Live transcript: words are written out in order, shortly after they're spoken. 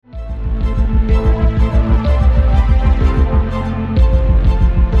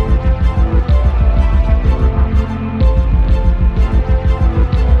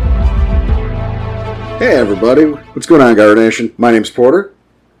Hey everybody, what's going on, Guard Nation? My name's Porter.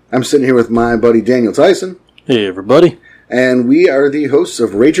 I'm sitting here with my buddy Daniel Tyson. Hey everybody. And we are the hosts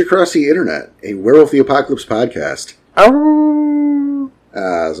of Rage Across the Internet, a Werewolf the Apocalypse podcast. Ow.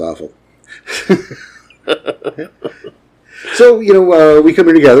 That's awful. So, we come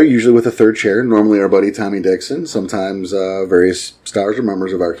here together, usually with a third chair, normally our buddy Tommy Dixon, sometimes various stars or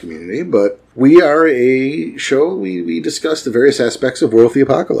members of our community, but we are a show, we discuss the various aspects of Werewolf the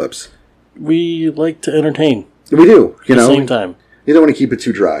Apocalypse. We like to entertain. We do, At the same time. You don't want to keep it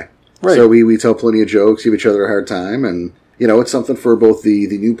too dry. Right. So we tell plenty of jokes, give each other a hard time, and, it's something for both the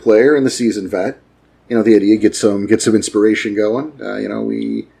new player and the seasoned vet. The idea, get some inspiration going.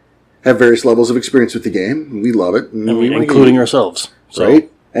 We have various levels of experience with the game. We love it. Including ourselves. So. Right?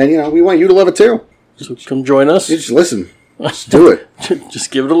 And, we want you to love it, too. So come join us. You just listen. Just do it.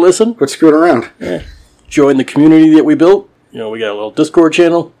 Just give it a listen. Quit screwing around. Yeah. Join the community that we built. We got a little Discord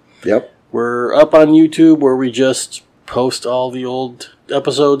channel. Yep. We're up on YouTube where we just post all the old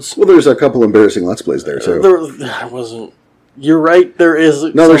episodes. Well, there's a couple embarrassing Let's Plays there, too. There wasn't... You're right, there is...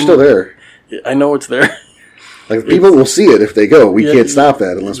 No, they're still there. I know it's there. Like, people will see it if they go. We can't stop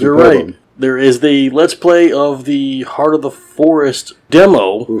that unless we play them. There is the Let's Play of the Heart of the Forest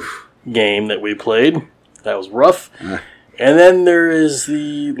demo game that we played. That was rough. And then there is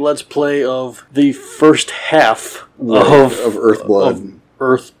the Let's Play of the first half of Earthblood. Of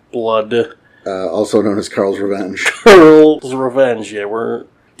Earthblood. Also known as Carl's Revenge. Carl's Revenge,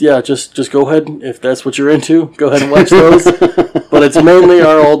 yeah. Just go ahead, if that's what you're into, go ahead and watch those. But it's mainly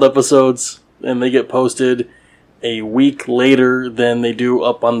our old episodes, and they get posted a week later than they do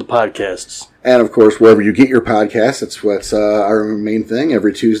up on the podcasts. And, of course, wherever you get your podcasts, that's what's our main thing.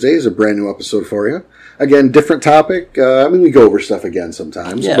 Every Tuesday is a brand new episode for you. Again, different topic. We go over stuff again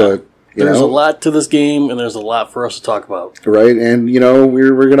sometimes. Yeah. But, there's a lot to this game, and there's a lot for us to talk about. Right, and,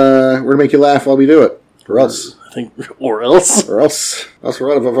 we're gonna make you laugh while we do it. Or else. Or else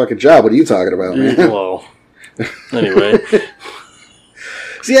we're out of a fucking job. What are you talking about, man? Well, anyway.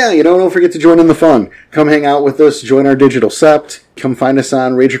 So yeah, don't forget to join in the fun. Come hang out with us, join our digital sept. Come find us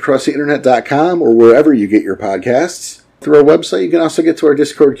on rageacrosstheinternet.com or wherever you get your podcasts. Through our website, you can also get to our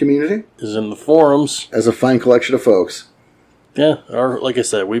Discord community. Is in the forums. As a fine collection of folks. Yeah, like I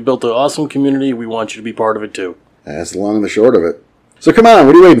said, we built an awesome community. We want you to be part of it too. That's the long and the short of it. So come on,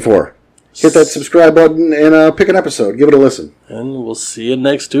 what are you waiting for? Hit that subscribe button and pick an episode. Give it a listen. And we'll see you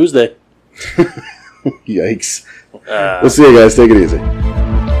next Tuesday. Yikes. We'll see you guys. Take it easy.